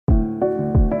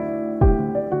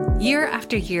Year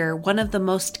after year, one of the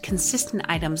most consistent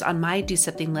items on my do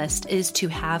something list is to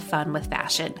have fun with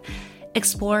fashion.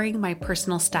 Exploring my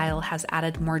personal style has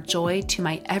added more joy to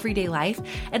my everyday life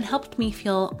and helped me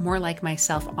feel more like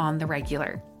myself on the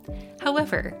regular.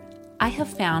 However, I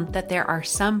have found that there are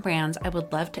some brands I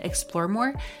would love to explore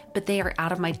more, but they are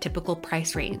out of my typical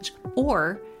price range.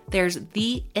 Or there's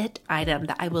the it item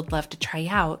that I would love to try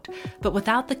out, but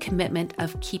without the commitment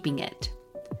of keeping it.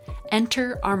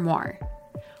 Enter Armoire.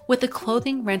 With a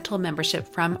clothing rental membership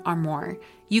from Armoire,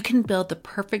 you can build the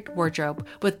perfect wardrobe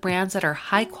with brands that are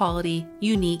high quality,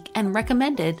 unique, and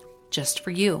recommended just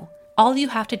for you. All you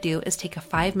have to do is take a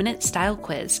 5-minute style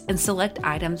quiz and select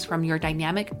items from your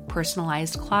dynamic,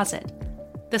 personalized closet.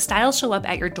 The styles show up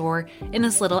at your door in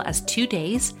as little as 2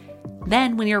 days.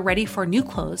 Then, when you're ready for new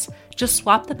clothes, just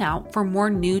swap them out for more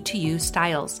new-to-you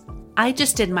styles. I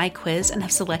just did my quiz and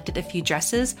have selected a few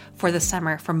dresses for the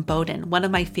summer from Boden, one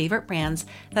of my favorite brands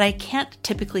that I can't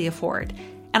typically afford.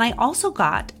 And I also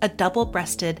got a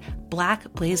double-breasted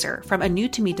black blazer from a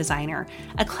new-to-me designer,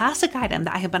 a classic item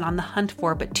that I have been on the hunt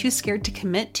for but too scared to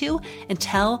commit to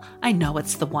until I know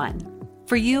it's the one.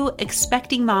 For you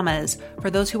expecting mamas, for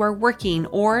those who are working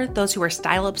or those who are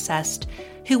style-obsessed,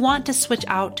 who want to switch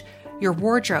out your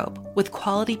wardrobe with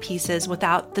quality pieces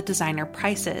without the designer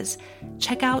prices,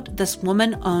 check out this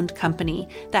woman-owned company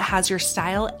that has your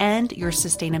style and your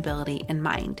sustainability in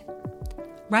mind.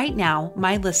 Right now,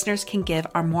 my listeners can give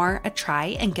Armoire a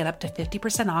try and get up to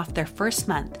 50% off their first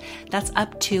month. That's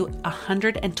up to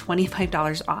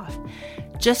 $125 off.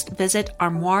 Just visit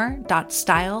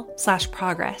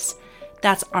armoire.style/progress.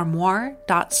 That's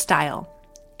armoire.style.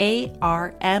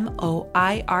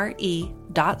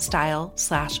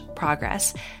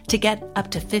 ARMOIRE.style/progress to get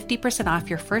up to 50% off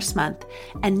your first month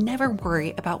and never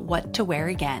worry about what to wear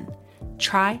again.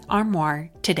 Try Armoire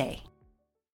today.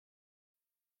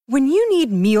 When you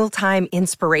need mealtime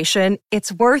inspiration,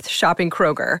 it's worth shopping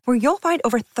Kroger, where you'll find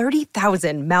over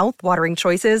 30,000 mouth-watering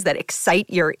choices that excite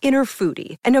your inner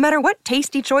foodie. And no matter what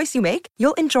tasty choice you make,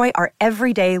 you'll enjoy our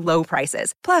everyday low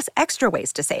prices, plus extra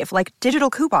ways to save, like digital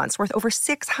coupons worth over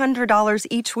 $600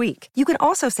 each week. You can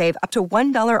also save up to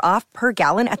 $1 off per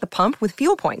gallon at the pump with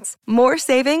fuel points. More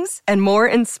savings and more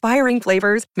inspiring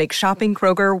flavors make shopping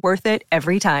Kroger worth it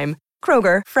every time.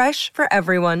 Kroger, fresh for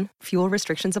everyone. Fuel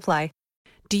restrictions apply.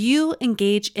 Do you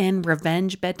engage in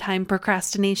revenge bedtime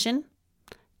procrastination?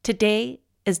 Today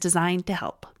is designed to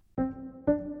help.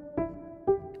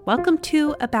 Welcome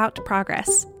to About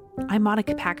Progress. I'm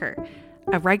Monica Packer,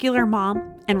 a regular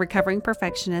mom and recovering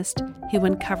perfectionist who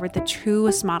uncovered the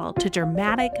truest model to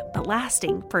dramatic but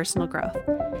lasting personal growth.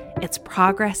 It's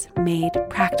progress made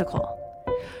practical.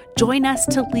 Join us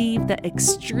to leave the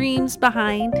extremes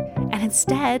behind and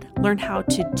instead learn how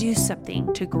to do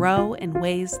something to grow in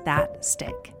ways that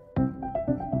stick.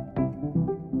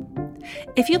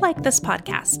 If you like this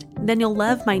podcast, then you'll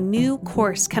love my new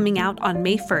course coming out on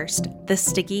May 1st, The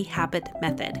Sticky Habit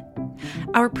Method.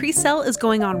 Our pre-sale is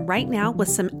going on right now with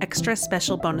some extra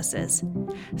special bonuses.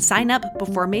 Sign up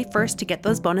before May 1st to get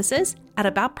those bonuses at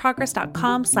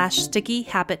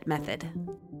aboutprogress.com/stickyhabitmethod.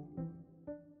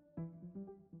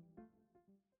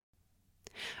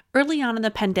 Early on in the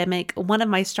pandemic, one of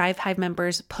my Strive Hive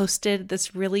members posted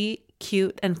this really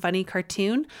cute and funny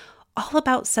cartoon all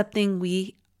about something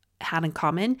we had in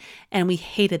common and we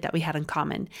hated that we had in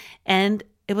common. And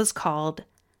it was called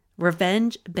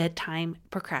Revenge Bedtime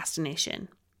Procrastination.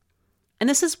 And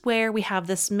this is where we have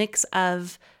this mix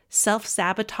of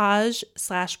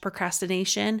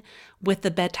self-sabotage/procrastination with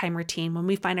the bedtime routine when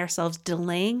we find ourselves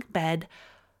delaying bed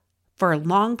for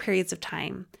long periods of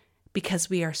time because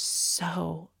we are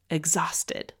so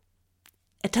exhausted.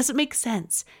 It doesn't make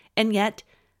sense, and yet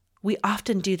we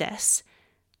often do this.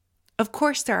 Of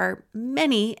course, there are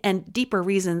many and deeper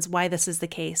reasons why this is the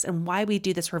case and why we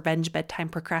do this revenge bedtime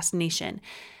procrastination.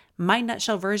 My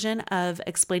nutshell version of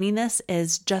explaining this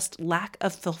is just lack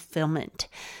of fulfillment.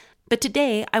 But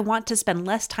today, I want to spend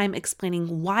less time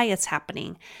explaining why it's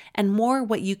happening and more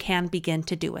what you can begin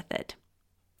to do with it.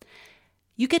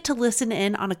 You get to listen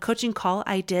in on a coaching call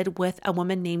I did with a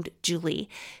woman named Julie,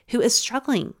 who is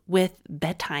struggling with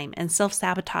bedtime and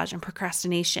self-sabotage and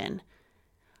procrastination.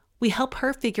 We help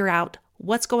her figure out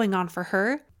what's going on for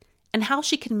her and how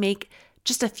she can make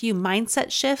just a few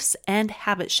mindset shifts and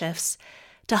habit shifts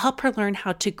to help her learn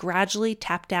how to gradually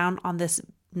tap down on this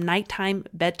nighttime,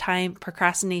 bedtime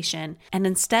procrastination and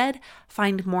instead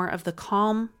find more of the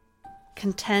calm,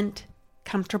 content,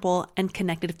 comfortable, and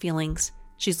connected feelings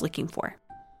she's looking for.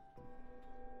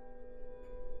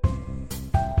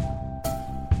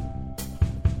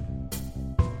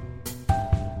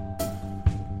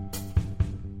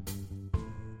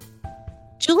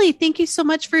 Julie, thank you so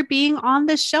much for being on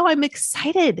the show. I'm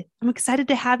excited. I'm excited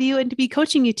to have you and to be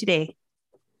coaching you today.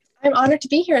 I'm honored to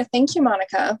be here. Thank you,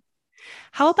 Monica.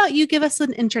 How about you give us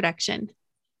an introduction?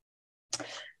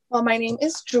 Well, my name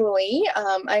is Julie.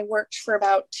 I worked for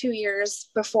about 2 years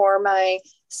before my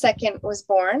second was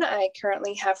born. I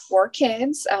currently have 4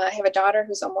 kids. I have a daughter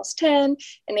who's almost 10,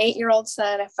 an 8-year-old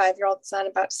son, a 5-year-old son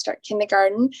about to start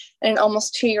kindergarten, and an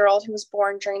almost 2-year-old who was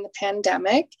born during the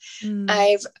pandemic.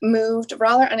 I've moved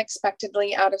rather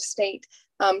unexpectedly out of state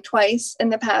twice in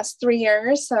the past 3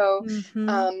 years. So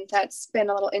that's been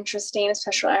a little interesting,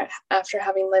 especially after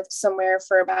having lived somewhere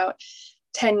for about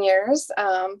 10 years.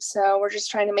 So we're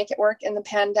just trying to make it work in the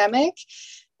pandemic.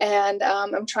 And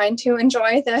I'm trying to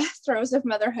enjoy the throes of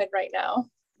motherhood right now.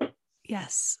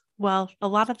 Yes. Well, a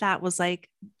lot of that was like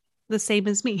the same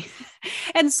as me.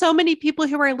 And so many people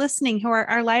who are listening,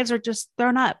 our lives are just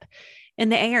thrown up in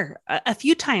the air a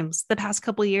few times the past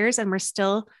couple of years, and we're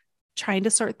still trying to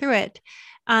sort through it.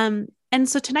 And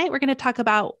so tonight we're going to talk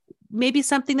about maybe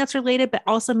something that's related, but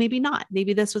also maybe not.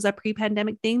 Maybe this was a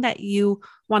pre-pandemic thing that you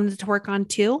wanted to work on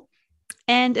too.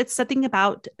 And it's something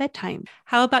about bedtime.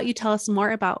 How about you tell us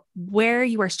more about where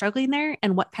you are struggling there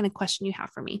and what kind of question you have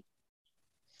for me?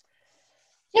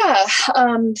 Yeah,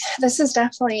 this is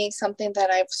definitely something that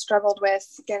I've struggled with,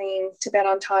 getting to bed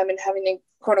on time and having a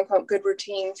quote unquote good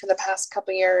routine for the past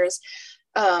couple of years.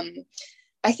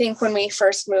 I think when we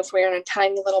first moved, we were in a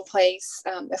tiny little place.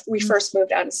 If we first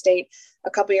moved out of state a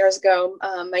couple of years ago,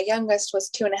 my youngest was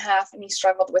 2.5 and he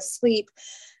struggled with sleep,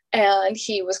 and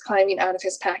he was climbing out of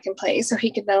his pack and play, so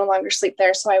he could no longer sleep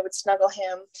there. So I would snuggle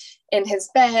him in his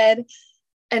bed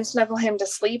and snuggle him to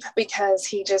sleep because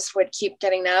he just would keep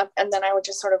getting up. And then I would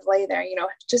just sort of lay there,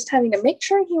 just having to make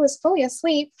sure he was fully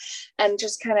asleep and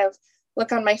just kind of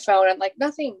look on my phone, and like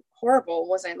nothing horrible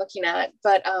was I looking at,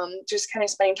 but just kind of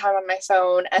spending time on my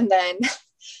phone, and then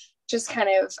just kind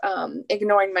of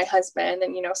ignoring my husband.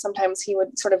 And, sometimes he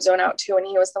would sort of zone out too, and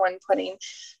he was the one putting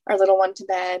our little one to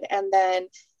bed. And then,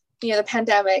 the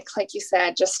pandemic, like you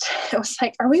said, just, it was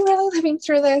like, are we really living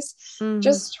through this?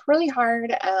 Just really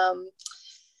hard.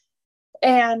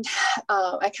 And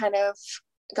I kind of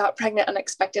got pregnant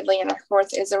unexpectedly, and our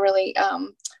 4th is a really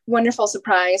wonderful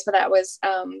surprise. But that was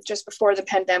just before the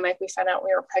pandemic. We found out we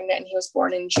were pregnant, and he was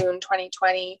born in June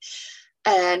 2020.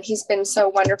 And he's been so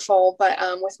wonderful. But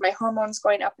with my hormones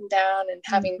going up and down and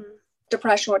having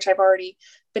depression, which I've already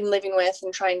been living with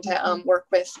and trying to work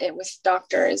with it with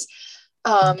doctors,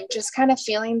 just kind of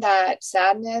feeling that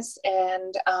sadness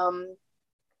and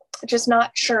just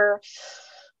not sure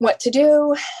what to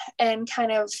do. And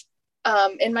kind of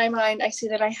in my mind, I see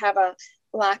that I have a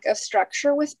lack of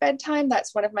structure with bedtime.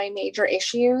 That's one of my major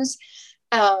issues.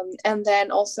 And then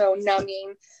also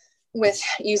numbing with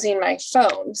using my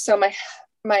phone. So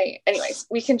anyways,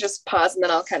 we can just pause and then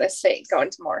I'll kind of go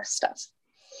into more stuff.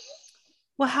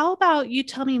 Well, how about you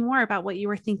tell me more about what you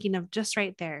were thinking of just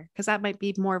right there? Because that might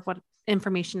be more of what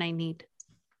information I need.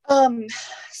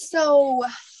 So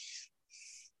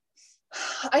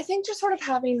I think just sort of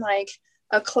having like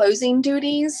a closing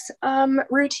duties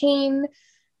routine.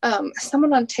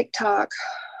 Someone on TikTok,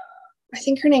 I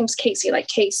think her name's Casey, like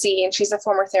Casey, and she's a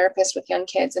former therapist with young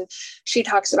kids. And she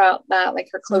talks about that, like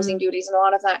her closing duties, and a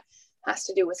lot of that has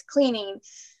to do with cleaning.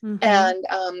 And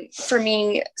for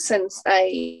me, since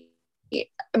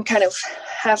I'm kind of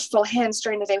have full hands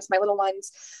during the day with my little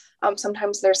ones,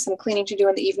 sometimes there's some cleaning to do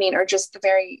in the evening, or just the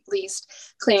very least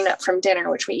cleaning up from dinner,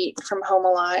 which we eat from home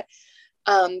a lot.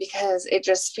 Because it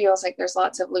just feels like there's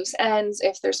lots of loose ends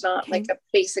if there's not like a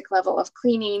basic level of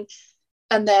cleaning.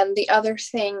 And then the other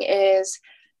thing is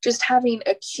just having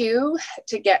a cue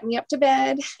to get me up to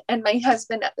bed, and my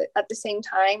husband at the same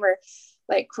time, or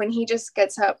like when he just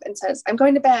gets up and says, I'm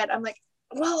going to bed, I'm like,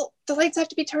 well, the lights have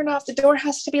to be turned off, the door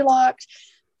has to be locked.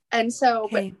 And so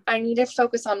but I need to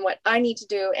focus on what I need to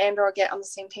do and or get on the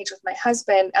same page with my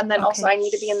husband. And then also I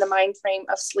need to be in the mind frame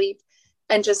of sleep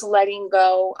and just letting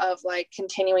go of like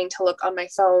continuing to look on my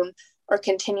phone or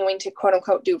continuing to quote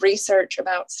unquote do research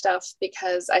about stuff,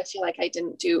 because I feel like I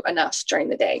didn't do enough during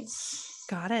the day.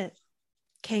 Got it.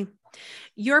 Okay.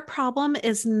 Your problem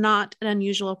is not an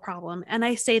unusual problem. And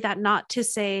I say that not to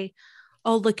say,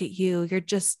 oh, look at you, you're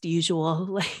just usual.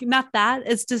 Like not that.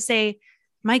 It's to say,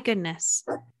 my goodness,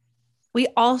 we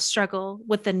all struggle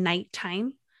with the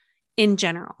nighttime in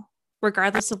general,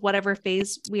 regardless of whatever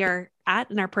phase we are at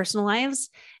in our personal lives.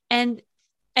 And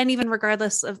even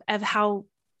regardless of how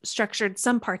structured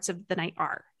some parts of the night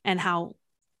are and how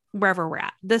wherever we're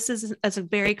at, this is a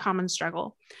very common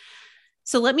struggle.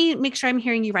 So let me make sure I'm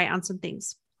hearing you right on some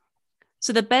things.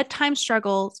 So the bedtime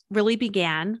struggle really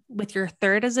began with your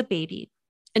 3rd as a baby.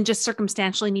 and just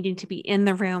circumstantially needing to be in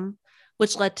the room,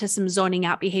 which led to some zoning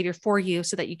out behavior for you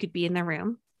so that you could be in the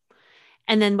room.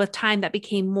 And then with time, that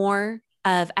became more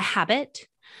of a habit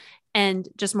and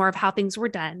just more of how things were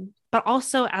done, but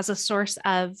also as a source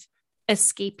of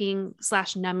escaping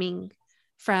 / numbing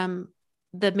from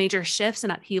the major shifts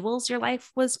and upheavals your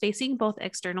life was facing, both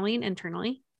externally and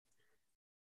internally.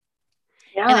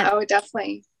 Yeah, I would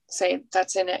definitely say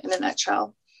that's in it in a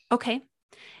nutshell. Okay.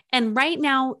 And right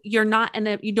now you're not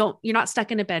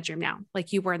stuck in a bedroom now,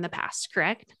 like you were in the past,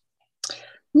 correct?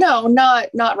 No,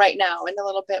 not right now. In a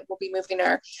little bit, we'll be moving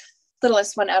our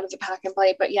littlest one out of the pack and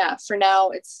play. But yeah, for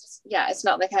now, it's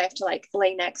not like I have to like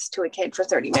lay next to a kid for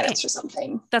 30 minutes or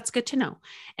something. That's good to know.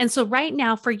 And so right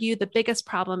now for you, the biggest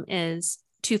problem is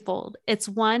twofold. It's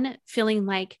one, feeling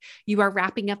like you are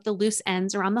wrapping up the loose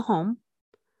ends around the home.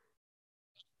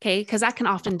 Okay. Because that can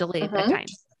often delay bedtime.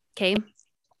 Okay.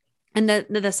 And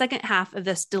the second half of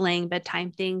this delaying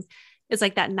bedtime thing is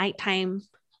like that nighttime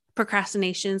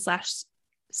procrastination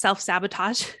 /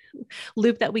 self-sabotage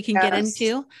loop that we can get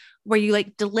into, where you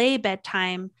like delay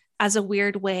bedtime as a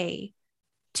weird way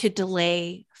to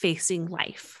delay facing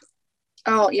life.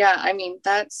 Oh yeah. I mean,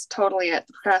 that's totally it.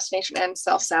 Procrastination and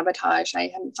self-sabotage. I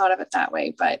hadn't thought of it that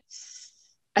way, but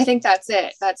I think that's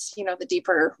it. That's, the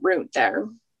deeper root there.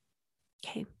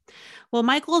 Okay. Well,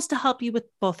 my goal is to help you with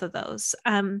both of those.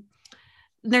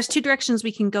 There's two directions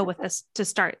we can go with this to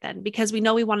start then, because we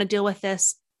know we want to deal with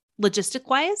this logistic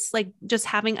wise, like just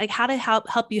having like how to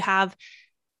help you have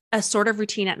a sort of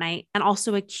routine at night, and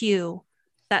also a cue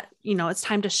that, it's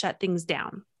time to shut things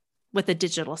down with the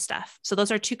digital stuff. So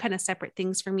those are two kind of separate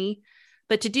things for me.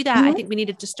 But to do that, I think we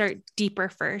needed to start deeper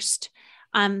first.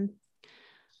 When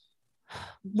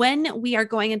we are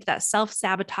going into that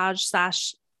self-sabotage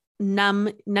 /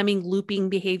 numbing, looping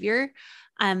behavior,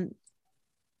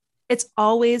 it's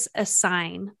always a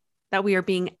sign that we are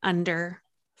being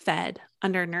underfed,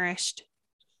 undernourished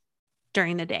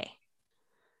during the day.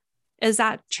 Is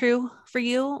that true for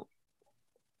you?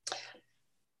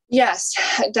 Yes,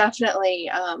 definitely.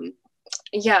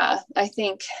 Yeah, I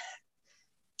think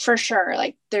for sure.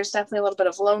 Like there's definitely a little bit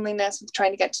of loneliness with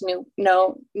trying to get to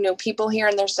new people here.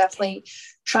 And there's definitely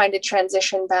trying to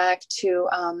transition back to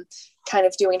kind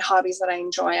of doing hobbies that I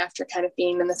enjoy after kind of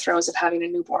being in the throes of having a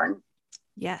newborn.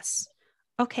 Yes.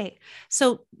 Okay.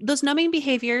 So those numbing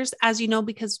behaviors, as you know,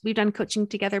 because we've done coaching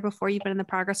together before, you've been in the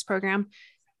progress program.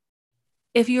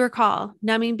 If you recall,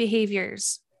 numbing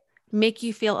behaviors make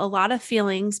you feel a lot of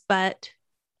feelings, but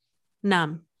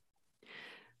numb.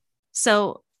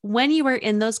 So when you are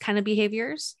in those kind of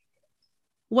behaviors,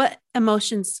 what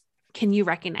emotions can you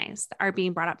recognize that are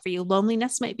being brought up for you?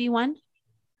 Loneliness might be one.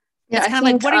 Yeah, it's kind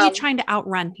of like, what are you trying to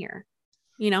outrun here?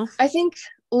 I think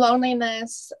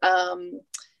loneliness,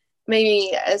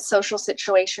 maybe a social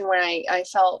situation where I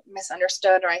felt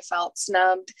misunderstood or I felt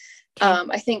snubbed. Okay.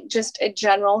 I think just a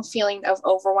general feeling of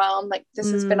overwhelm. Like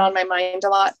this has been on my mind a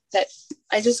lot, that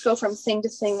I just go from thing to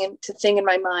thing in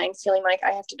my mind, feeling like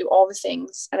I have to do all the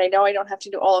things. And I know I don't have to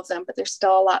do all of them, but there's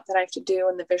still a lot that I have to do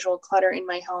in the visual clutter in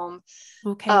my home.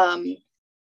 Okay.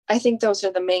 I think those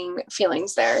are the main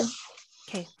feelings there.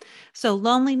 Okay. So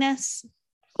loneliness,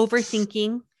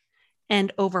 overthinking,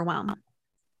 and overwhelm.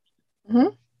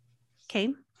 Mm-hmm.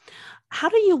 Okay. How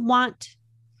do you want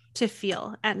to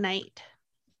feel at night?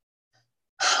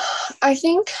 I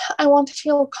think I want to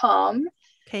feel calm.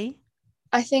 Okay.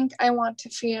 I think I want to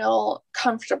feel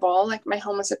comfortable, like my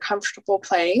home is a comfortable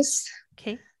place.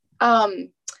 Okay.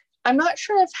 I'm not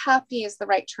sure if happy is the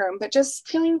right term, but just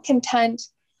feeling content,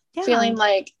 feeling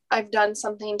like I've done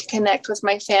something to connect with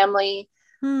my family,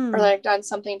 or that I've done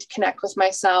something to connect with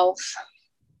myself.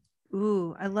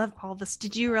 Ooh, I love all this.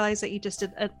 Did you realize that you just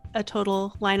did a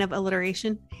total line of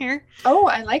alliteration here? Oh,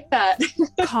 I like that.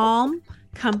 Calm,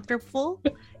 comfortable,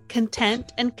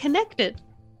 content, and connected.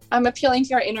 I'm appealing to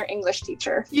your inner English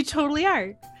teacher. You totally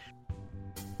are.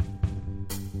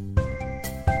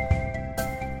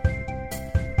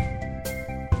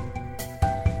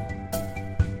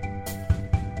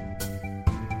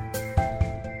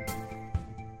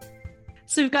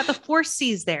 So we've got the 4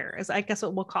 C's there, is I guess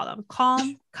what we'll call them: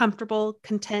 calm, comfortable,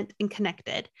 content, and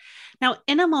connected. Now,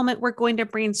 in a moment, we're going to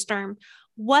brainstorm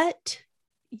what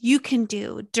you can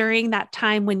do during that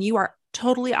time when you are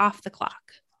totally off the clock,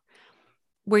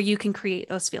 where you can create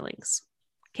those feelings.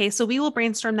 Okay, so we will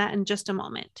brainstorm that in just a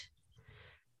moment.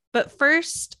 But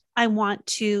first, I want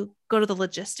to go to the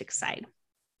logistics side.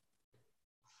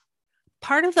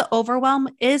 Part of the overwhelm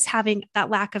is having that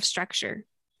lack of structure.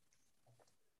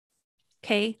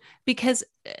 Okay, because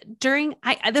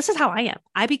this is how I am.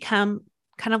 I become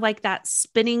kind of like that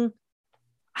spinning,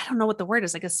 I don't know what the word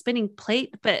is, like a spinning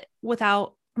plate, but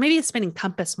without maybe it's spinning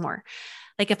compass more.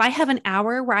 Like if I have an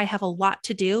hour where I have a lot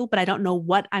to do, but I don't know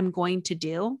what I'm going to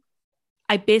do,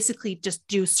 I basically just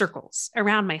do circles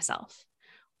around myself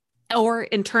or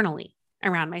internally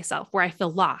around myself where I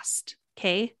feel lost.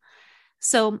 Okay.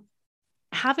 So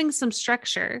having some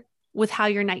structure with how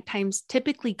your night times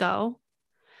typically go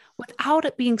without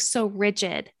it being so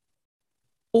rigid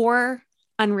or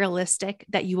unrealistic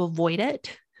that you avoid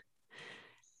it,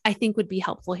 I think would be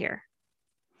helpful here.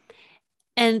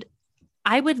 And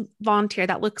I would volunteer.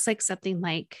 That looks like something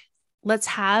like, let's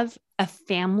have a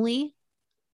family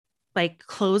like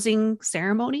closing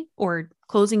ceremony or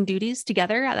closing duties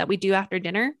together that we do after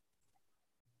dinner.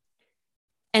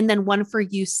 And then one for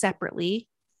you separately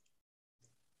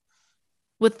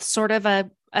with sort of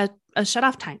a shut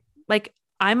off time. Like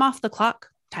I'm off the clock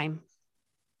time.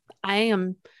 I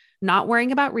am not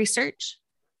worrying about research.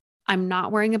 I'm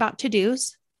not worrying about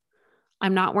to-dos.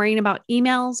 I'm not worrying about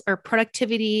emails or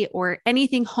productivity or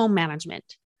anything home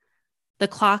management. The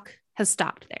clock has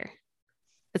stopped there.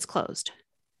 It's closed.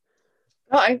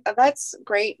 Oh, that's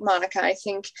great, Monica. I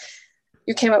think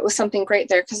you came up with something great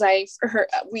there because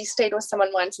we stayed with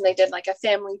someone once and they did like a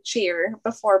family cheer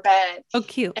before bed. Oh,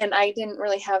 cute. And I didn't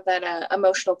really have that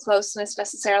emotional closeness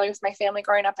necessarily with my family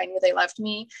growing up. I knew they loved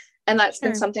me. And that's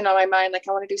been something on my mind. Like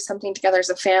I want to do something together as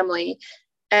a family.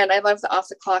 And I love the off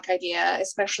the clock idea,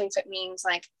 especially if it means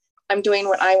like I'm doing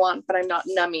what I want, but I'm not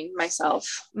numbing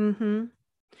myself. Mm-hmm.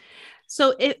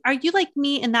 So are you like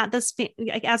me in that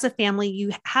like as a family,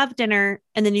 you have dinner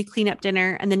and then you clean up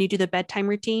dinner and then you do the bedtime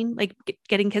routine, like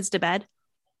getting kids to bed?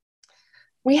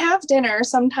 We have dinner.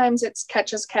 Sometimes it's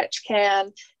catch as catch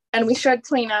can, and we should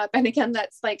clean up. And again,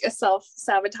 that's like a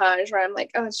self-sabotage where I'm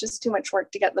like, oh, it's just too much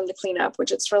work to get them to clean up,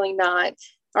 which it's really not.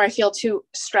 Or I feel too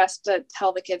stressed to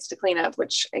tell the kids to clean up,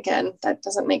 which again, that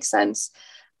doesn't make sense.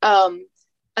 And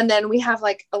then we have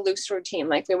like a loose routine.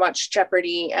 Like we watch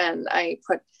Jeopardy and I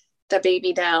put the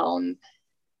baby down,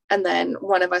 and then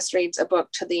one of us reads a book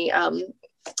to the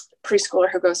preschooler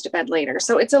who goes to bed later.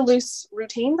 So it's a loose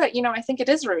routine, but I think it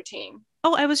is a routine.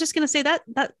 Oh, I was just going to say that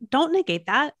don't negate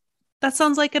that. That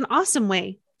sounds like an awesome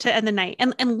way to end the night.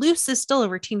 And loose is still a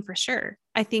routine for sure.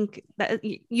 I think that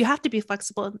you have to be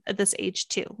flexible at this age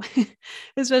too,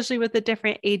 especially with the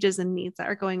different ages and needs that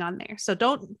are going on there. So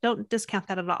don't discount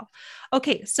that at all.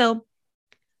 Okay. So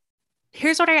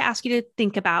here's what I ask you to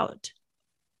think about.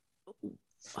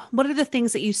 What are the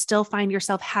things that you still find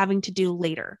yourself having to do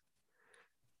later?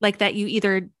 Like that you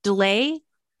either delay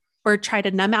or try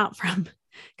to numb out from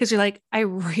because you're like, I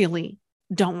really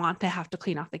don't want to have to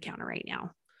clean off the counter right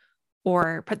now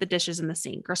or put the dishes in the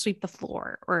sink or sweep the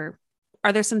floor. Or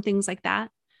are there some things like that?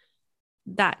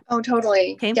 Oh,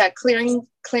 totally. Okay. Yeah.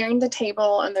 Clearing the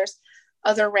table, and there's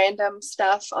other random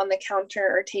stuff on the counter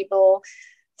or table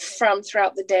from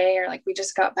throughout the day, or like we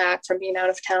just got back from being out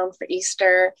of town for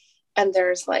Easter and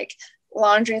there's like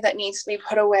laundry that needs to be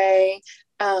put away.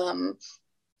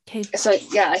 Okay. So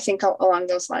yeah, I think along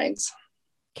those lines.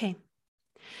 Okay.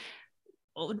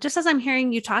 Just as I'm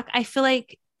hearing you talk, I feel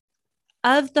like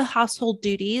of the household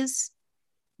duties,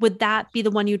 would that be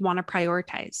the one you'd want to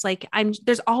prioritize? Like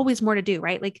there's always more to do,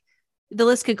 right? Like the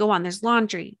list could go on. There's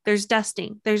laundry, there's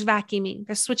dusting, there's vacuuming,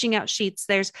 there's switching out sheets,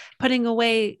 there's putting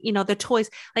away, the toys,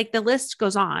 like the list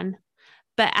goes on.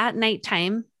 But at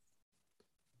nighttime,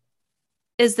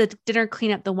 is the dinner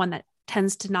cleanup the one that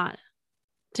tends to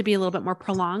be a little bit more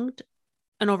prolonged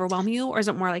and overwhelm you? Or is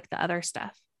it more like the other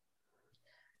stuff?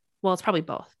 Well, it's probably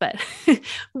both, but I'm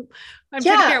trying to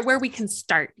figure out where we can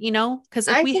start, because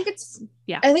I think it's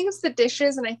the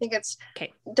dishes, and I think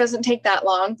doesn't take that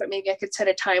long, but maybe I could set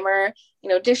a timer,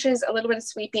 dishes, a little bit of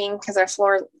sweeping because our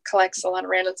floor collects a lot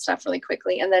of random stuff really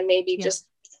quickly. And then maybe just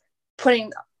bringing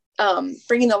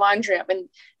the laundry up, and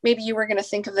maybe you were going to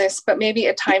think of this, but maybe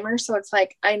a timer. So it's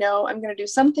like, I know I'm going to do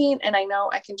something and I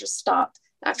know I can just stop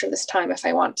after this time if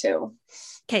I want to.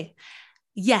 Okay.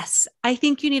 Yes. I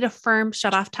think you need a firm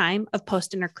shut off time of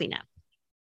post-dinner cleanup.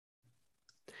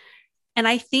 And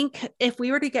I think if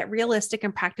we were to get realistic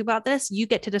and practical about this, you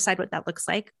get to decide what that looks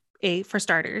like, A, for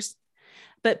starters,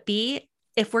 but B,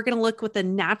 if we're going to look with the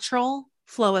natural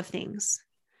flow of things,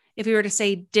 if we were to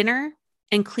say dinner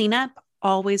and cleanup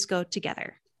always go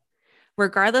together,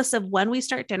 regardless of when we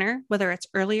start dinner, whether it's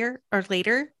earlier or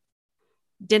later,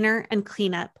 dinner and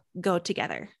cleanup go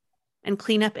together. And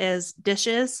cleanup is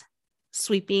dishes,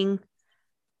 sweeping,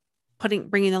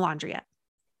 bringing the laundry up.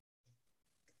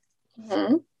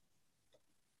 Mm-hmm.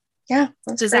 Yeah.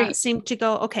 Does that seem to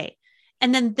go okay?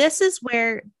 And then this is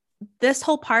where this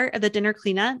whole part of the dinner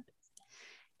cleanup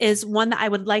is one that I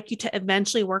would like you to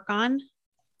eventually work on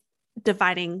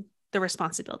dividing the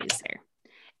responsibilities there.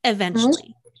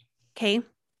 Eventually. Mm-hmm. Okay.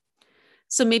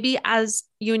 So maybe as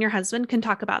you and your husband can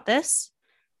talk about this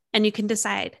and you can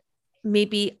decide,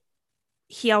 maybe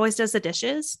he always does the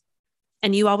dishes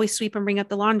and you always sweep and bring up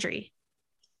the laundry.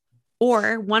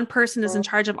 Or one person is in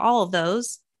charge of all of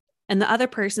those and the other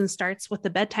person starts with the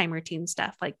bedtime routine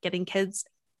stuff, like getting kids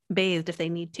bathed if they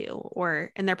need to,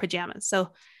 or in their pajamas.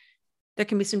 So there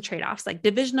can be some trade-offs, like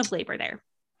division of labor there.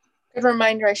 Good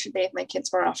reminder, I should bathe my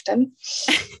kids more often.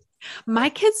 My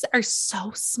kids are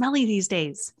so smelly these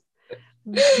days.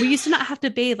 We used to not have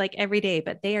to bathe like every day,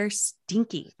 but they are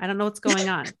stinky. I don't know what's going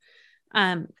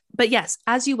on. But yes,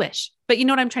 as you wish. But you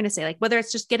know what I'm trying to say? Like whether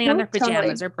it's just getting on their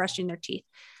pajamas or brushing their teeth.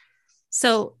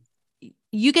 So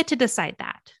you get to decide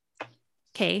that.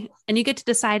 Okay. And you get to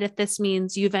decide if this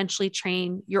means you eventually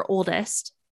train your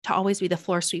oldest to always be the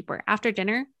floor sweeper after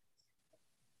dinner.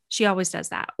 She always does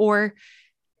that. Or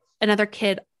another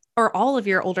kid or all of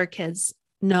your older kids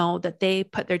know that they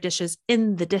put their dishes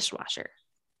in the dishwasher.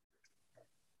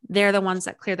 They're the ones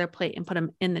that clear their plate and put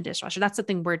them in the dishwasher. That's the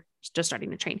thing we're just starting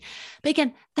to train. But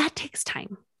again, that takes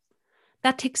time.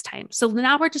 That takes time. So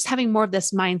now we're just having more of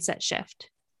this mindset shift.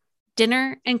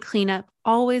 Dinner and cleanup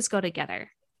always go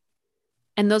together.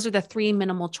 And those are the 3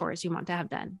 minimal chores you want to have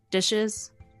done.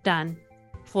 Dishes, done.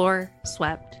 Floor,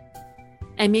 swept.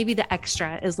 And maybe the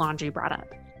extra is laundry brought up.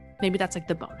 Maybe that's like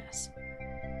the bonus.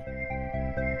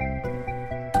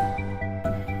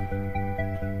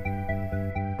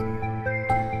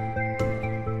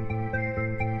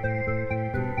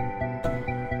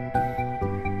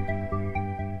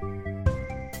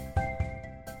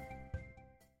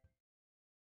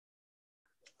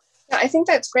 Yeah, I think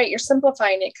that's great. You're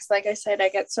simplifying it because, like I said, I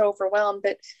get so overwhelmed,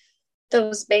 but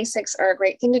those basics are a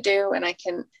great thing to do. And I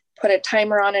can put a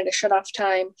timer on it, a shut off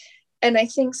time. And I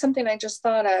think something I just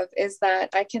thought of is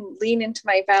that I can lean into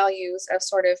my values of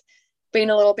sort of being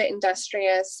a little bit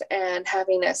industrious and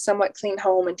having a somewhat clean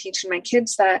home and teaching my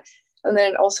kids that. And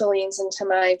then it also leans into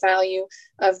my value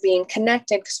of being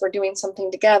connected because we're doing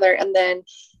something together. And then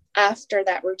after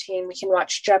that routine, we can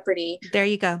watch Jeopardy. There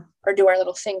you go. Or do our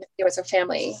little thing to do as a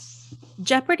family.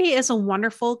 Jeopardy is a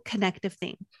wonderful connective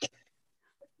thing.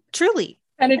 Truly.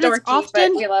 Kind of dorky,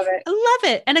 often, but we love it. I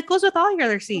love it. And it goes with all your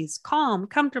other C's: calm,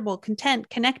 comfortable, content,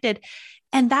 connected.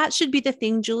 And that should be the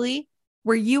thing, Julie,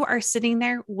 where you are sitting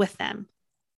there with them.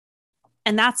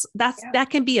 And that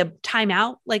can be a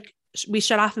timeout. Like we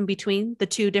shut off in between the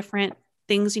 2 different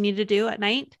things you need to do at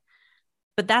night.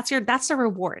 But that's the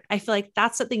reward. I feel like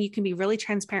that's something you can be really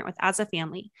transparent with as a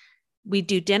family. We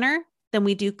do dinner, then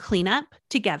we do cleanup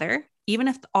together. Even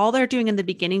if all they're doing in the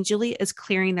beginning, Julie, is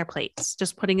clearing their plates,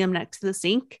 just putting them next to the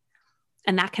sink.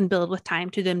 And that can build with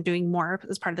time to them doing more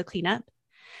as part of the cleanup.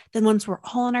 Then once we're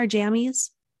all in our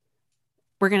jammies,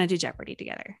 we're going to do Jeopardy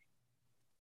together.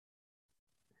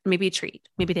 Maybe a treat.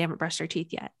 Maybe they haven't brushed their teeth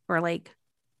yet, or like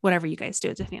whatever you guys do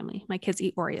as a family. My kids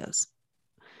eat Oreos.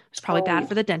 It's probably bad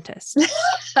for the dentist.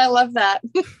 I love that.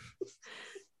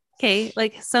 Okay.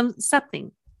 Like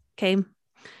something. Okay.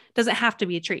 Doesn't have to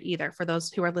be a treat either for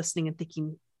those who are listening and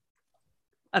thinking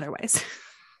otherwise.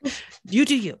 You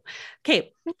do you.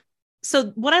 Okay. So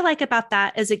what I like about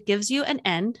that is it gives you an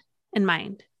end in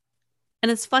mind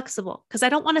and it's flexible because I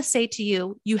don't want to say to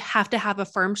you, you have to have a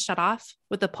firm shut off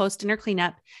with a post-dinner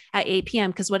cleanup at 8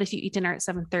 p.m. Because what if you eat dinner at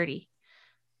 7:30?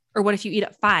 Or what if you eat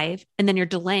at 5 and then you're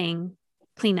delaying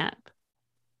cleanup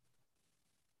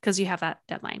because you have that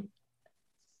deadline?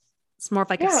 It's more of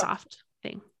like a soft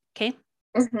thing. Okay.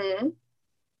 Mm-hmm.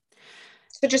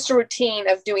 So just a routine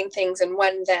of doing things, and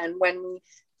when we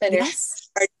finish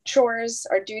our chores,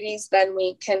 our duties, then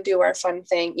we can do our fun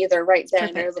thing either right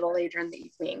then or a little later in the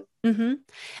evening. Mm-hmm.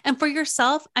 And for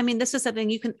yourself, I mean, this is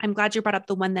something I'm glad you brought up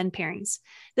the when then pairings.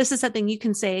 This is something you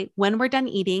can say when we're done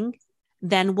eating,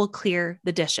 then we'll clear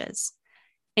the dishes.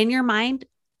 In your mind,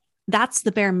 that's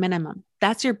the bare minimum.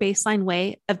 That's your baseline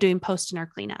way of doing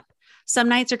post-dinner cleanup. Some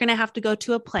nights you're going to have to go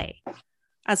to a play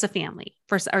as a family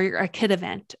or a kid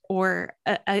event or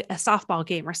a softball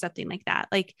game or something like that.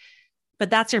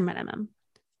 But that's your minimum.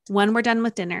 When we're done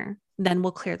with dinner, then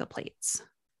we'll clear the plates.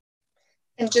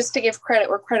 And just to give credit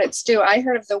where credit's due, I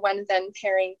heard of the when then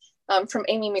pairing from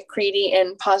Amy McCready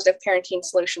in Positive Parenting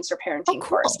Solutions for Parenting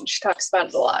course. And she talks about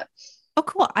it a lot. Oh,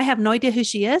 cool. I have no idea who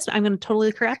she is, but I'm going to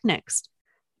totally correct next.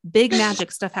 Big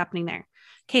magic stuff happening there.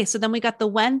 Okay. So then we got the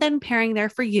when then pairing there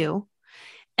for you.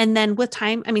 And then with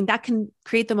time, I mean, that can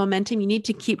create the momentum. You need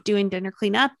to keep doing dinner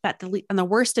cleanup. On the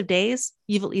worst of days,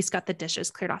 you've at least got the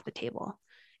dishes cleared off the table,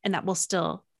 and that will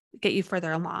still get you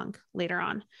further along later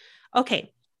on.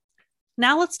 Okay.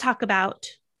 Now let's talk about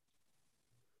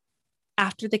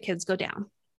after the kids go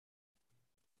down.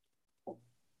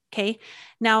 Okay.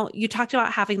 Now you talked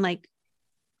about having like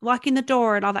locking the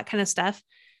door and all that kind of stuff.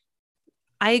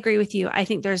 I agree with you. I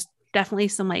think there's definitely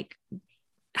some like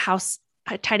house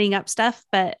tidying up stuff,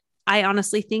 but I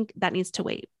honestly think that needs to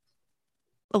wait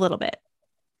a little bit.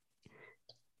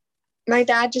 My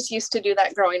dad just used to do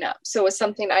that growing up. So it was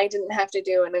something I didn't have to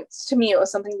do. And to me, it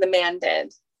was something the man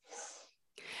did.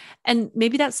 And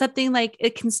maybe that's something like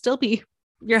it can still be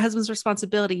your husband's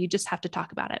responsibility. You just have to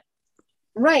talk about it.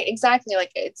 Right. Exactly.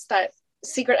 Like it's that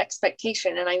secret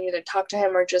expectation. And I need to talk to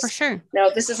him or just, for sure.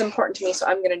 No, this is important to me. So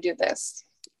I'm going to do this.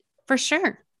 For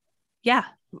sure. Yeah.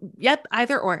 Yep.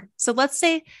 Either or. So let's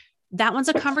say that one's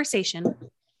a conversation.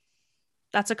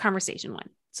 That's a conversation one.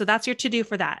 So that's your to-do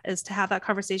for that, is to have that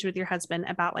conversation with your husband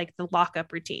about like the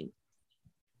lockup routine.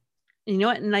 And you know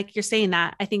what? And like you're saying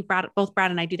that, I think both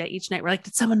Brad and I do that each night. We're like,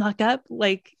 did someone lock up?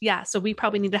 Like, yeah. So we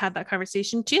probably need to have that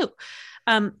conversation too.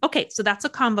 Okay. So that's a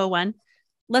combo one.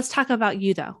 Let's talk about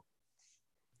you though.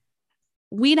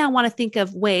 We now want to think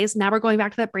of ways. Now we're going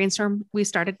back to that brainstorm we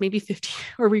started maybe 50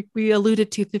 or we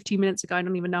alluded to 15 minutes ago. I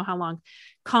don't even know how long.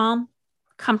 Calm,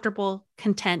 comfortable,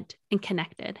 content, and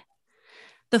connected.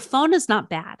 The phone is not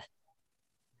bad.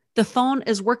 The phone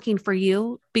is working for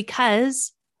you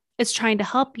because it's trying to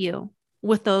help you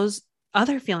with those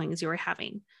other feelings you were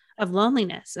having of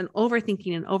loneliness and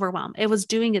overthinking and overwhelm. It was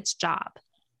doing its job.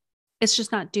 It's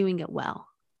just not doing it well.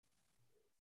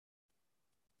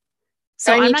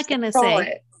 So I'm not going to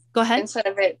say, go ahead. Instead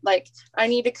of it, like, I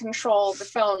need to control the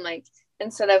phone, like,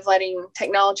 instead of letting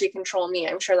technology control me.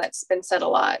 I'm sure that's been said a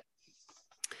lot.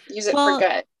 Use it for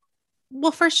good.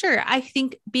 Well, for sure. I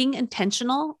think being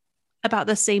intentional about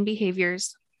the same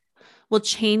behaviors will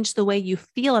change the way you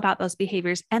feel about those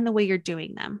behaviors and the way you're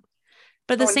doing them.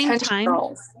 But at the same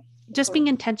time, just being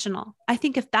intentional. I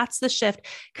think if that's the shift,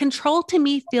 control to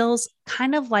me feels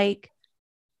kind of like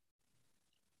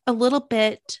a little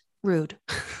bit rude.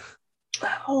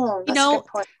 Oh, you know,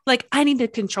 like I need to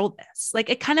control this. Like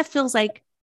it kind of feels like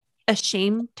a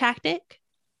shame tactic.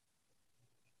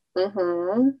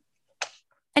 Mm-hmm.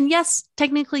 And yes,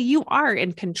 technically you are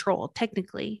in control,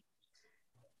 technically.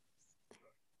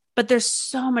 But there's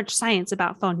so much science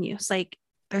about phone use. Like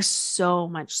there's so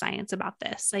much science about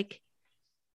this. Like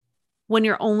when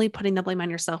you're only putting the blame on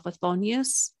yourself with phone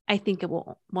use, I think it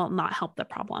will not help the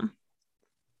problem.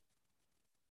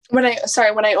 When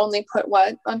I only put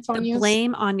what on phone use?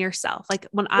 Blame on yourself. Like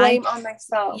when blame on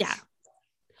myself. Yeah.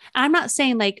 I'm not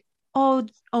saying like, oh,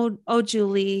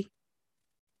 Julie,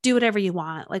 do whatever you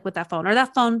want, like with that phone or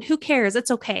that phone, who cares?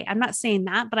 It's okay. I'm not saying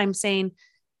that, but I'm saying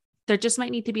there just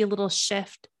might need to be a little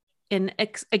shift in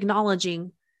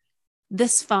acknowledging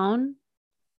this phone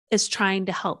is trying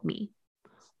to help me,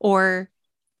 or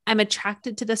I'm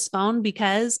attracted to this phone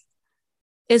because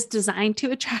it's designed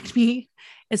to attract me.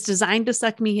 It's designed to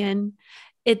suck me in.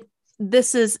 I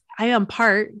am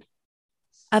part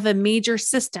of a major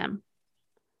system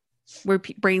where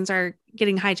brains are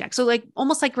getting hijacked. So like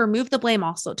almost like remove the blame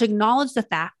also, to acknowledge the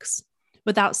facts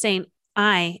without saying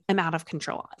I am out of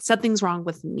control. Something's wrong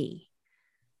with me.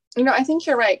 You know, I think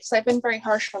you're right, because I've been very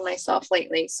harsh on myself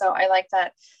lately. So I like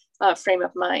that frame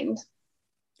of mind.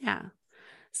 Yeah.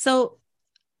 So,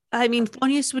 I mean,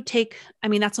 phone use would take, I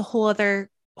mean, that's a whole other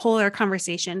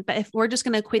conversation, but if we're just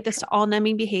going to equate this to all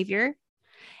numbing behavior,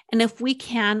 and if we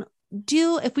can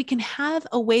have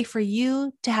a way for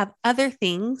you to have other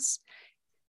things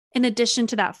in addition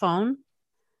to that phone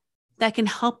that can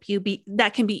help you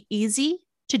that can be easy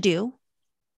to do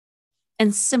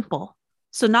and simple.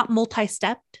 So not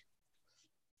multi-stepped,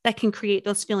 that can create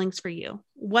those feelings for you.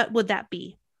 What would that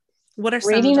be? What are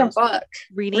some reading of those? A book?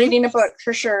 Reading a book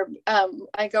for sure.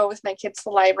 I go with my kids to the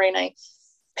library and I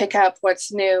pick up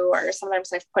what's new, or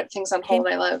sometimes I've put things on hold.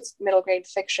 I love middle grade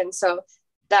fiction. So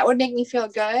that would make me feel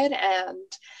good. And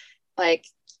like,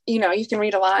 you know, you can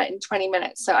read a lot in 20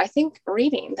 minutes. So I think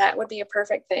reading, that would be a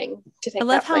perfect thing to think. I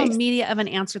love how immediate of an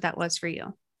answer that was for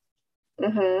you.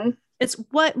 Mm-hmm. It's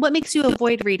what makes you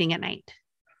avoid reading at night?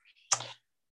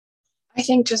 I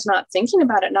think just not thinking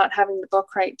about it, not having the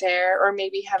book right there, or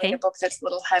maybe having a book that's a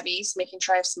little heavy. So making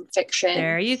sure I have some fiction.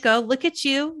 There you go. Look at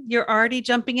you. You're already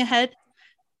jumping ahead.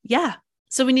 Yeah.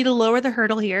 So we need to lower the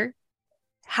hurdle here.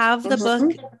 Have the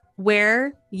book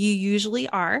where you usually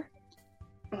are.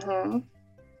 Mm-hmm.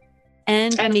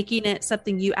 And making it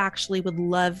something you actually would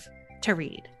love to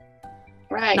read.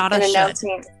 Right. Not and a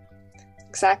announcing.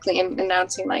 Exactly. And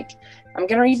announcing like, I'm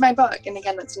going to read my book. And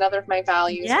again, that's another of my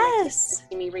values. Yes.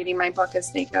 Me reading my book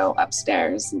as they go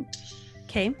upstairs. And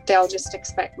okay. They'll just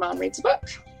expect mom reads a book.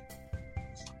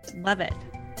 Love it.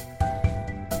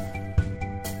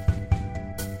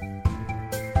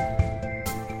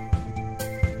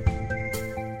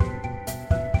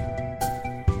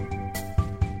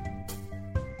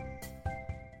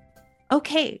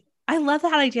 Okay. I love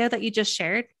that idea that you just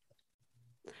shared,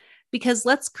 because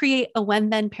let's create a when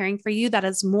then pairing for you that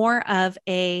is more of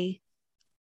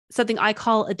something I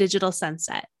call a digital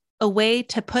sunset, a way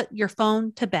to put your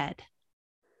phone to bed.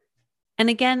 And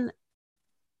again,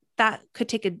 that could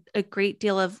take a great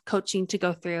deal of coaching to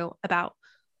go through about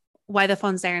why the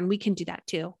phone's there. And we can do that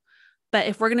too. But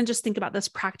if we're going to just think about this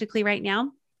practically right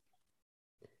now,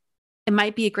 it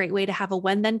might be a great way to have a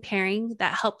when then pairing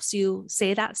that helps you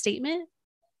say that statement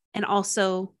and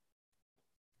also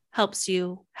helps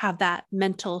you have that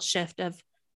mental shift of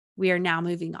we are now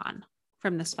moving on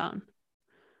from this phone.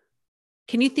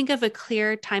 Can you think of a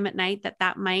clear time at night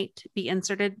that might be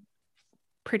inserted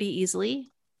pretty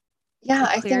easily? Yeah,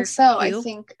 I think so.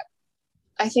 Cue?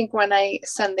 I think when I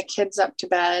send the kids up to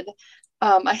bed,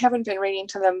 I haven't been reading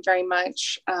to them very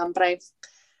much, but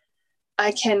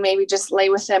I can maybe just lay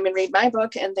with them and read my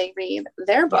book and they read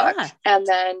their book. Yeah. And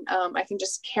then I can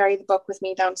just carry the book with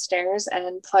me downstairs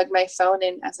and plug my phone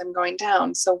in as I'm going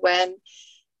down. So when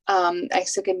I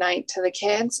say goodnight to the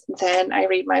kids, then I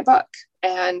read my book.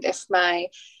 And if my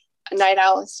night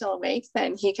owl is still awake,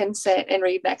 then he can sit and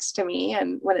read next to me.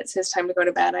 And when it's his time to go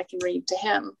to bed, I can read to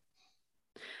him.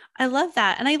 I love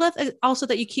that. And I love also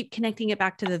that you keep connecting it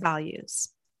back to the values,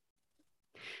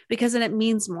 because then it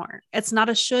means more. It's not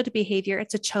a should behavior,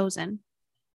 it's a chosen.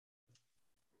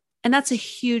 And that's a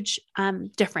huge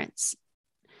difference.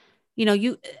 You know,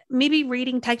 you maybe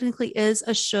reading technically is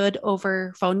a should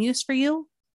over phone use for you,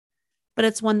 but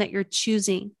it's one that you're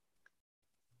choosing.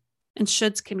 And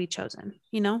shoulds can be chosen,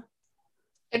 you know?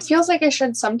 It feels like I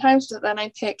should sometimes, but then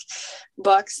I pick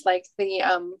books like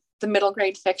the middle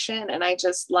grade fiction and I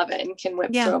just love it and can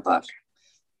whip through a book.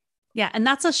 Yeah. And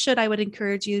that's a should I would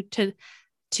encourage you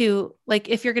to like,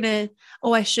 if you're going to,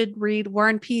 I should read War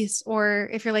and Peace. Or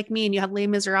if you're like me and you had Les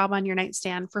Miserables on your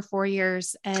nightstand for 4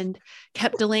 years and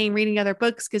kept delaying reading other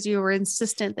books because you were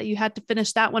insistent that you had to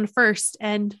finish that one first.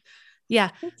 And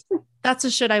yeah, that's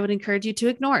a should I would encourage you to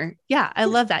ignore. Yeah. I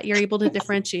love that. You're able to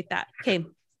differentiate that. Okay.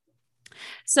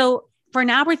 So for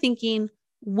now we're thinking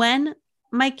when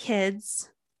I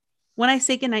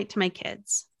say goodnight to my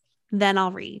kids, then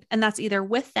I'll read. And that's either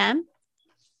with them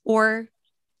or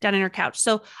down on your couch.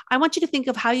 So I want you to think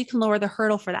of how you can lower the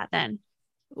hurdle for that then.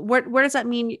 Where does that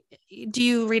mean? Do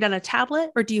you read on a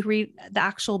tablet or do you read the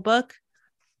actual book?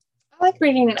 I like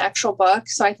reading an actual book.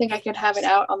 So I think I could have it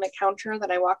out on the counter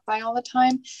that I walk by all the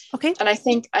time. Okay. And I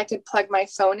think I could plug my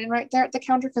phone in right there at the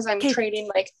counter because I'm trading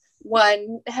like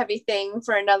one heavy thing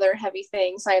for another heavy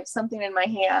thing. So I have something in my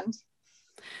hand.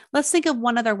 Let's think of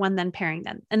one other one then pairing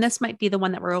then. And this might be the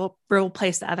one that will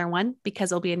replace the other one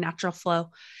because it'll be a natural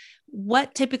flow.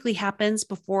 What typically happens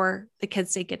before the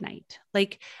kids say goodnight?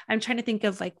 Like I'm trying to think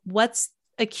of like, what's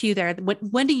a cue there?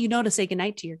 When do you know to say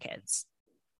goodnight to your kids?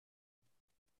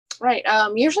 Right.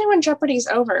 Usually when Jeopardy's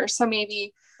over. So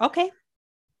maybe. Okay.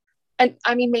 And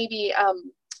I mean, maybe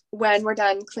when we're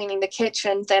done cleaning the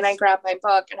kitchen, then I grab my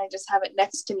book and I just have it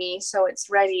next to me. So it's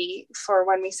ready for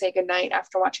when we say goodnight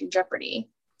after watching Jeopardy.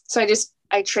 So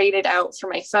I trade it out for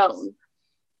my phone.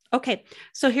 Okay.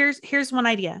 So here's one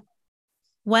idea.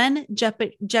 When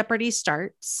Jeopardy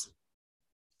starts,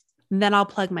 then I'll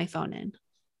plug my phone in.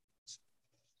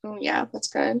 Oh, yeah, that's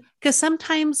good. Because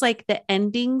sometimes like the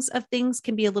endings of things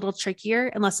can be a little trickier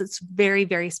unless it's very,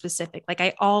 very specific. Like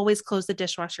I always close the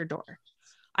dishwasher door.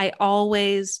 I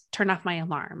always turn off my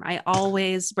alarm. I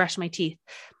always brush my teeth.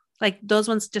 Like those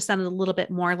ones just sounded a little bit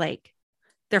more like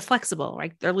they're flexible,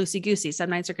 right? They're loosey goosey. Some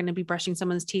nights you're going to be brushing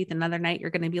someone's teeth. Another night you're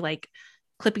going to be like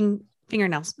clipping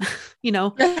fingernails, you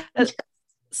know?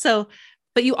 So,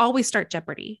 but you always start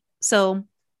Jeopardy. So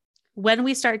when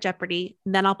we start Jeopardy,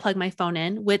 then I'll plug my phone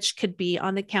in, which could be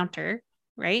on the counter,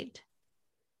 right?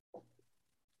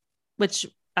 Which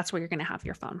that's where you're going to have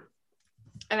your phone.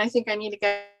 And I think I need to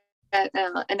get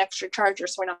an extra charger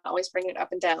so we're not always bringing it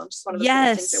up and down. Just one of the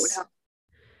things that would help.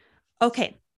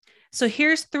 Okay. So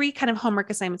here's 3 kind of homework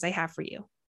assignments I have for you.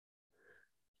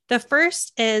 The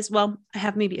first is, I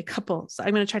have maybe a couple, so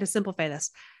I'm going to try to simplify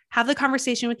this. Have the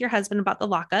conversation with your husband about the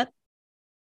lockup.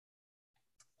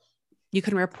 You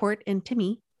can report into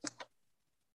me.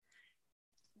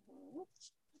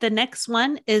 The next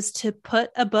one is to put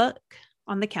a book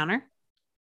on the counter.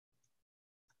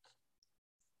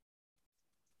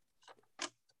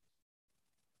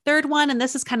 Third one, and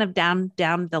this is kind of down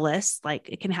the list, like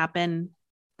it can happen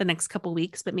the next couple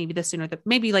weeks, but maybe the sooner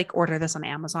maybe like order this on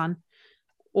Amazon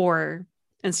or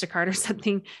Instacart or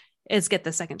something, is get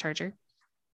the second charger.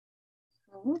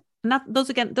 Not those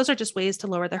again, those are just ways to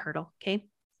lower the hurdle. Okay.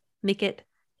 Make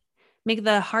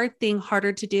the hard thing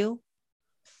harder to do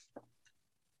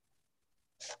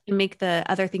and make the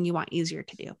other thing you want easier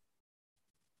to do.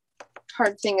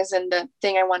 hard thing is in the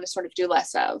thing I want to sort of do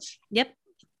less of. Yep.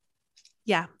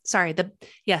 Yeah. Sorry. The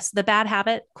bad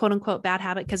habit, quote unquote, bad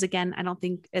habit. Cause again, I don't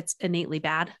think it's innately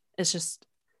bad. It's just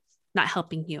not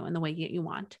helping you in the way you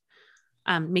want.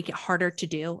 Make it harder to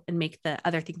do and make the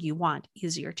other thing you want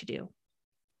easier to do.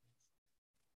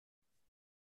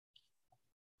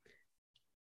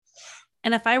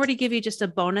 And if I were to give you just a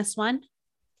bonus one,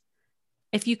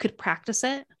 if you could practice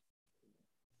it,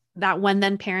 that when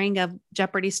then pairing of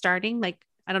Jeopardy starting, like,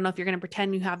 I don't know if you're going to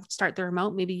pretend you have start the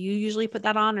remote. Maybe you usually put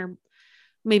that on, or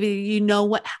maybe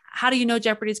how do you know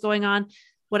Jeopardy's going on?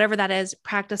 Whatever that is,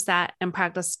 practice that and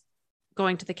practice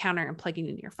going to the counter and plugging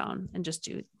in your phone, and just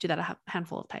do that a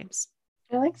handful of times.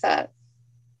 I like that.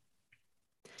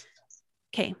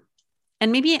 Okay.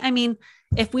 And maybe,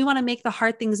 if we want to make the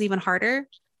hard things even harder,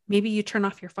 maybe you turn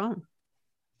off your phone.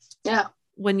 Yeah.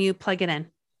 When you plug it in.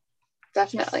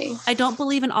 Definitely. I don't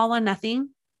believe in all or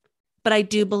nothing, but I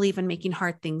do believe in making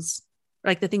hard things,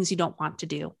 like the things you don't want to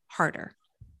do, harder.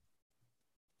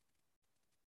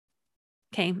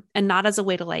 Okay. And not as a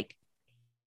way to like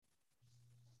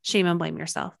shame and blame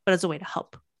yourself, but as a way to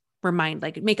help remind,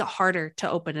 like make it harder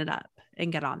to open it up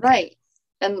and get on there. Right.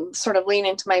 And sort of lean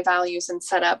into my values and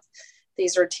set up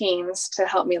these routines to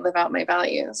help me live out my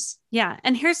values. Yeah.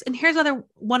 And here's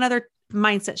one other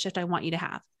mindset shift I want you to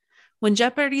have. When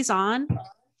Jeopardy's on,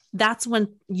 that's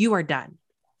when you are done.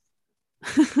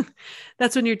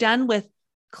 That's when you're done with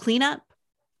cleanup.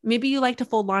 Maybe you like to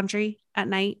fold laundry at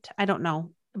night. I don't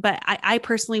know. But I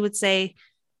personally would say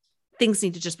things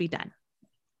need to just be done.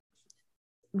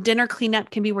 Dinner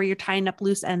cleanup can be where you're tying up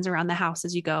loose ends around the house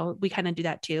as you go. We kind of do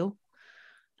that too.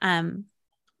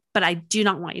 But I do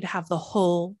not want you to have the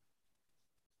whole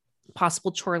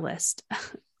possible chore list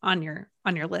on your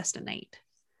list at night.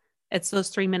 It's those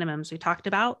 3 minimums we talked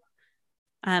about.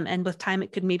 And with time,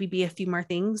 it could maybe be a few more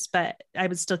things, but I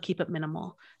would still keep it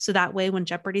minimal. So that way, when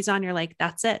Jeopardy's on, you're like,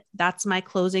 that's it. That's my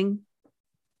closing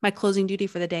duty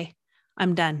for the day.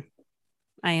 I'm done.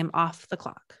 I am off the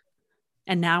clock.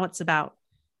 And now it's about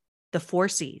the 4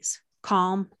 C's: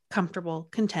 calm, comfortable,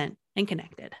 content, and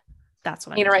connected. That's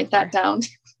what I need to write that down.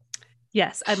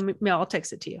 Yes. I'll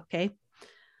text it to you. Okay.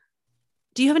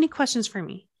 Do you have any questions for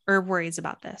me or worries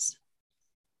about this?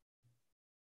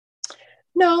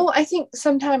 No, I think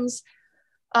sometimes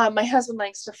my husband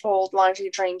likes to fold laundry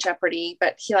during Jeopardy,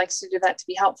 but he likes to do that to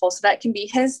be helpful. So that can be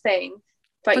his thing.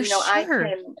 But, sure.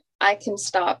 I can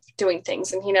stop doing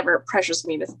things, and he never pressures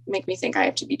me to make me think I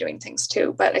have to be doing things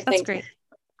too. But I think great.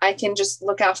 I can just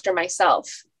look after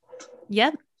myself.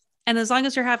 Yep. And as long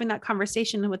as you're having that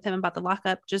conversation with him about the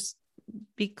lockup, just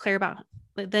be clear about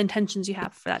the intentions you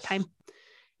have for that time.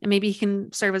 And maybe he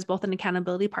can serve as both an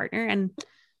accountability partner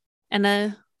and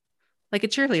a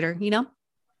cheerleader,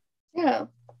 Yeah.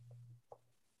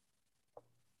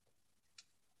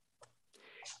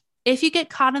 If you get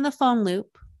caught in the phone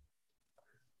loop,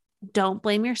 don't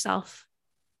blame yourself.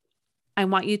 I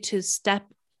want you to step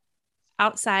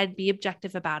outside, be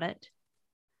objective about it,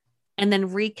 and then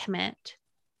recommit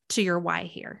to your why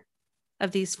here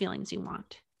of these feelings you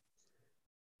want.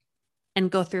 And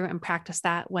go through and practice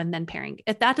that when then pairing.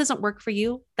 If that doesn't work for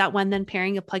you, that when then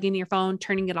pairing of plugging your phone,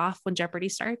 turning it off when Jeopardy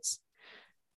starts,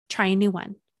 try a new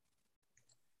one.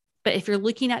 But if you're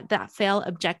looking at that fail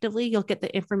objectively, you'll get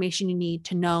the information you need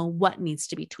to know what needs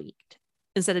to be tweaked,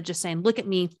 instead of just saying, look at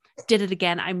me, did it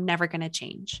again, I'm never going to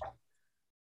change.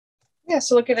 Yeah.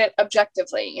 So look at it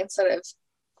objectively instead of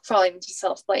falling into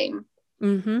self-blame.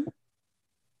 Mm-hmm.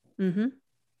 Mm-hmm.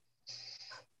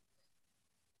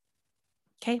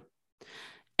 Okay.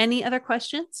 Any other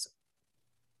questions?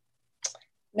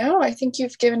 No, I think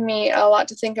you've given me a lot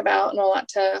to think about and a lot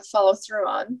to follow through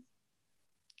on.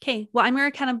 Okay. Well, I'm your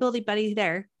accountability buddy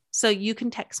there. So you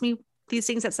can text me these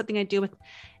things. That's something I do with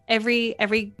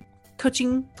every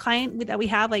coaching client that we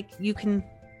have. Like, you can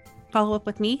follow up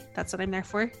with me. That's what I'm there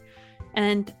for.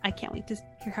 And I can't wait to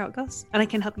hear how it goes. And I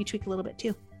can help you tweak a little bit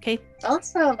too. Okay.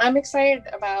 Awesome. I'm excited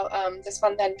about this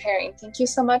one then pairing. Thank you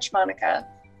so much, Monica.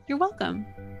 You're welcome.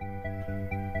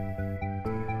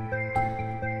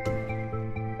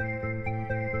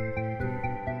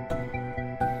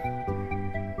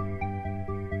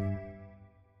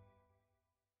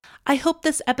 I hope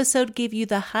this episode gave you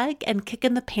the hug and kick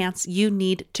in the pants you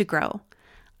need to grow.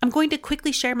 I'm going to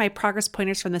quickly share my progress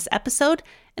pointers from this episode,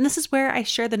 and this is where I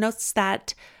share the notes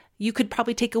that you could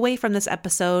probably take away from this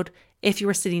episode if you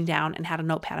were sitting down and had a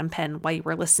notepad and pen while you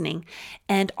were listening.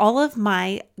 And all of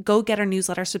my Go Getter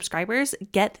newsletter subscribers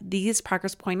get these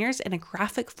progress pointers in a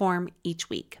graphic form each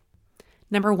week.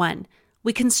 Number 1,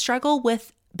 we can struggle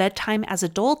with bedtime as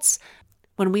adults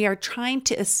when we are trying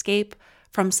to escape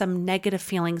from some negative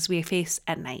feelings we face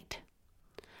at night.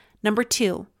 Number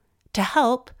 2, to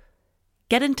help,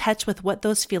 get in touch with what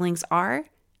those feelings are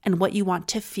and what you want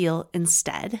to feel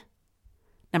instead.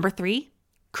 Number 3,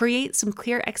 create some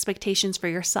clear expectations for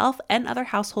yourself and other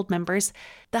household members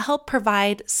that help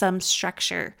provide some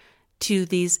structure to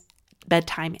these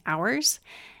bedtime hours.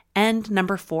 And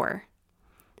number 4,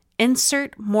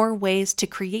 insert more ways to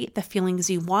create the feelings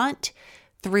you want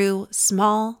through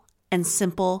small and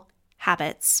simple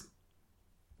habits.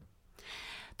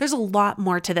 There's a lot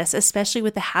more to this, especially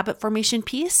with the habit formation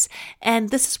piece. And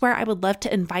this is where I would love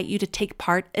to invite you to take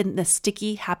part in the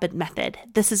Sticky Habit Method.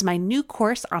 This is my new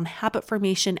course on habit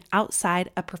formation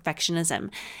outside of perfectionism.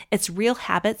 It's real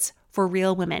habits for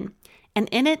real women. And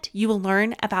in it, you will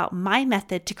learn about my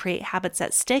method to create habits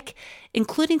that stick,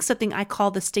 including something I call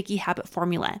the Sticky Habit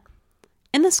Formula.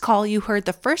 In this call, you heard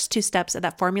the first 2 steps of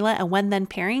that formula and when-then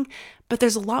pairing, but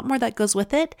there's a lot more that goes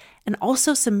with it, and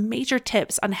also some major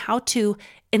tips on how to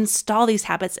install these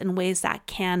habits in ways that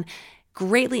can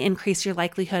greatly increase your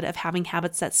likelihood of having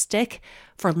habits that stick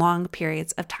for long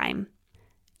periods of time.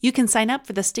 You can sign up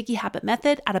for the Sticky Habit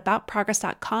Method at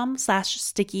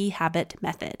aboutprogress.com/Sticky Habit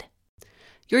Method.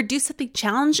 Your Do Something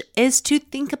challenge is to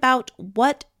think about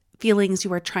what feelings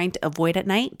you are trying to avoid at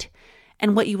night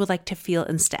and what you would like to feel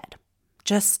instead.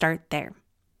 Just start there.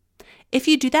 If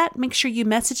you do that, make sure you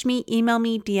message me, email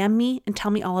me, DM me, and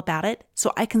tell me all about it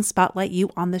so I can spotlight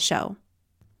you on the show.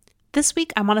 This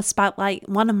week, I want to spotlight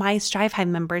one of my Strive High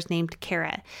members named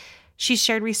Kara. She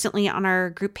shared recently on our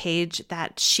group page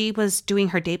that she was doing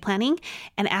her day planning,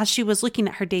 and as she was looking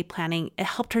at her day planning, it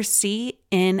helped her see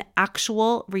in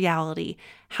actual reality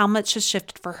how much has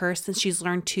shifted for her since she's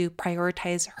learned to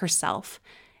prioritize herself,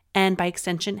 and by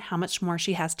extension, how much more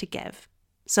she has to give.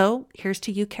 So here's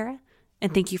to you, Kara,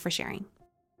 and thank you for sharing.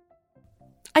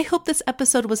 I hope this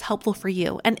episode was helpful for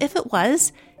you, and if it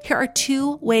was, here are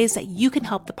 2 ways that you can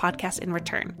help the podcast in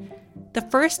return. The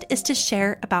first is to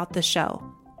share about the show.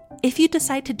 If you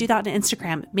decide to do that on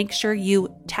Instagram, make sure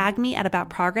you tag me at About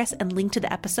Progress and link to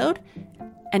the episode,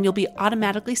 and you'll be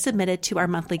automatically submitted to our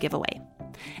monthly giveaway.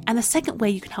 And the second way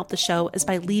you can help the show is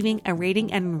by leaving a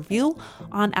rating and review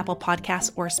on Apple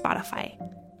Podcasts or Spotify.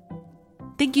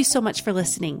 Thank you so much for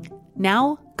listening.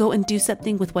 Now, go and do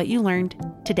something with what you learned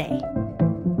today.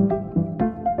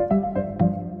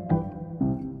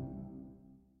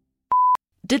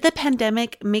 Did the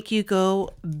pandemic make you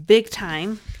go big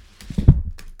time?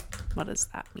 What does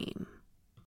that mean?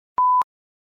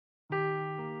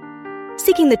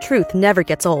 Seeking the truth never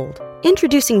gets old.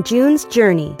 Introducing June's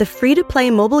Journey, the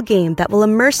free-to-play mobile game that will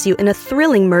immerse you in a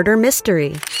thrilling murder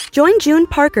mystery. Join June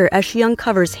Parker as she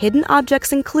uncovers hidden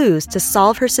objects and clues to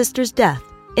solve her sister's death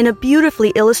in a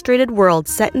beautifully illustrated world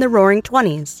set in the Roaring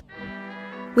 '20s.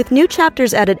 With new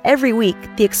chapters added every week,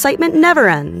 the excitement never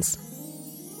ends.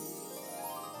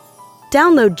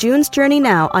 Download June's Journey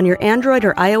now on your Android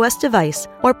or iOS device,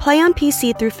 or play on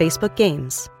PC through Facebook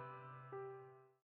Games.